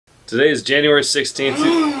Today is January 16th.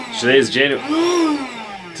 Today is January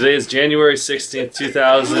 16th,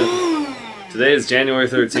 2000. Today is January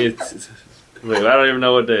 13th. Wait, I don't even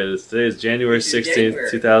know what day it is. Today is January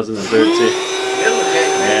 16th, 2013.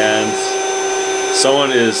 And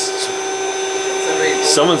someone's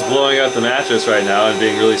blowing out the mattress right now and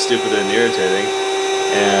being really stupid and irritating.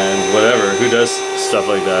 And whatever, who does stuff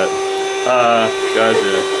like that? Gotcha.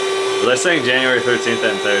 Was I saying January 13th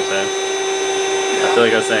that entire time? I feel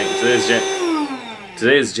like I was saying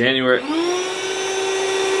today is January.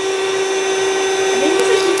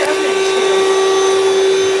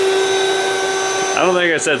 I don't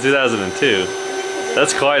think I said 2002.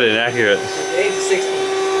 That's quite inaccurate. Today's the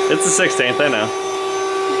 16th. It's the 16th, I know.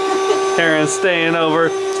 Teryn's staying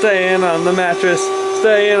over, staying on the mattress,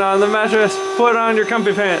 staying on the mattress. Put on your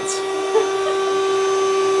comfy pants.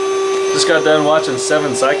 Just got done watching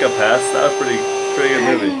 7 Psychopaths. That was pretty good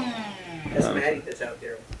movie. That's Maddie that's out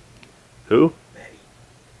there. Who? Maddie.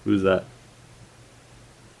 Who's that?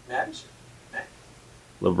 Maddie?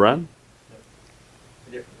 LeBron? No. A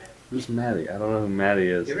different Maddie. Who's Maddie? I don't know who Maddie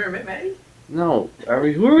is. You ever met Maddie? No.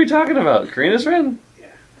 Who are we talking about? Karina's friend?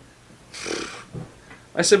 Yeah.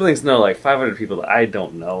 My siblings know like 500 people that I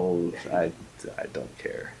don't know. I don't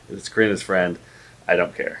care. If it's Karina's friend, I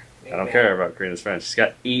don't care. I don't care about Karina's friend. She's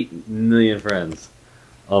got 8 million friends,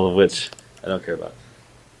 all of which I don't care about.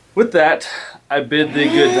 With that, I bid thee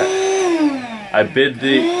good.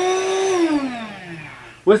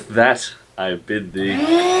 With that, I bid thee.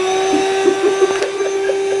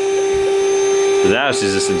 Now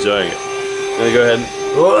she's just enjoying it. Gonna go ahead and.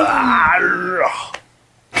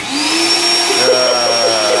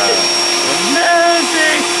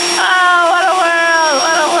 Amazing! Oh, what a world!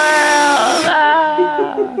 What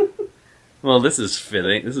a world! Well, this is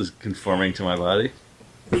fitting. This is conforming to my body.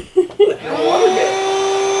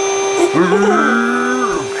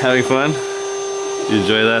 Having fun? You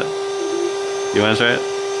enjoy that? You want to try it?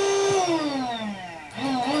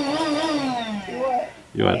 What?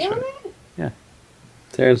 You want to try it? Yeah.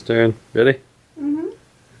 Teryn's turn. Ready? Mm-hmm.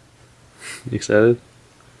 You excited?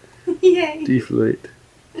 Yay. Deflate.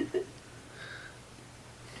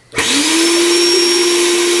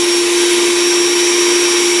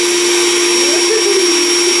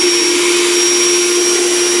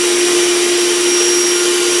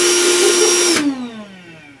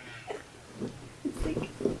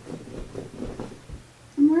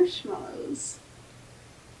 Marshmallows.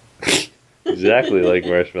 Exactly like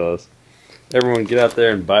marshmallows. Everyone get out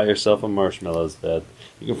there and buy yourself a marshmallows bed.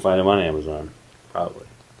 You can find them on Amazon. Probably.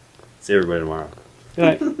 See everybody tomorrow. Good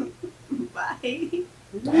night. Bye.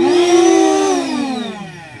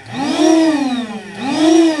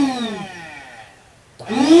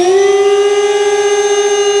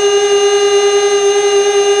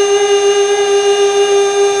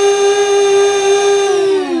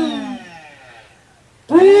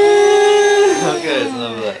 Okay,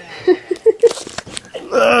 enough of that.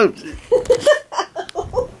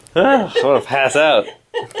 I want to pass out.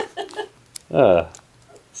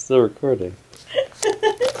 Still recording.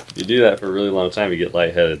 If you do that for a really long time, you get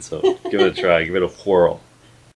lightheaded, so give it a try. Give it a whirl.